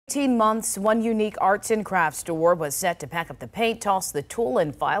18 months, one unique arts and crafts store was set to pack up the paint, toss the tool,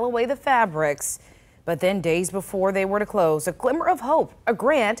 and file away the fabrics. But then days before they were to close, a glimmer of hope, a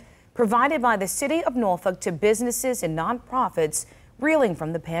grant provided by the City of Norfolk to businesses and nonprofits reeling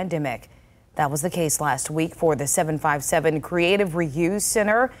from the pandemic. That was the case last week for the 757 Creative Reuse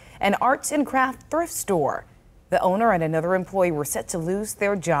Center, an arts and craft thrift store. The owner and another employee were set to lose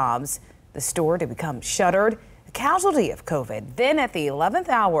their jobs. The store to become shuttered, a casualty of COVID. Then at the 11th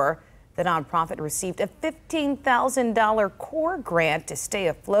hour, the nonprofit received a $15,000 core grant to stay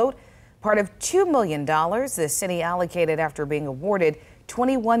afloat, part of $2 million the city allocated after being awarded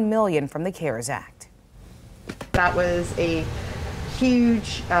 $21 million from the CARES Act. That was a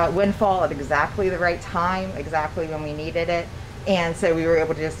huge windfall at exactly the right time, exactly when we needed it. And so we were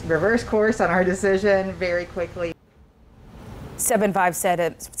able to just reverse course on our decision very quickly.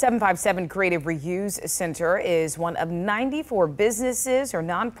 757 Creative Reuse Center is one of 94 businesses or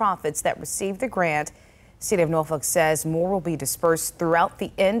nonprofits that received the grant. City of Norfolk says more will be dispersed throughout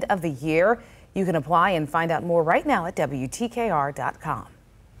the end of the year. You can apply and find out more right now at WTKR.com.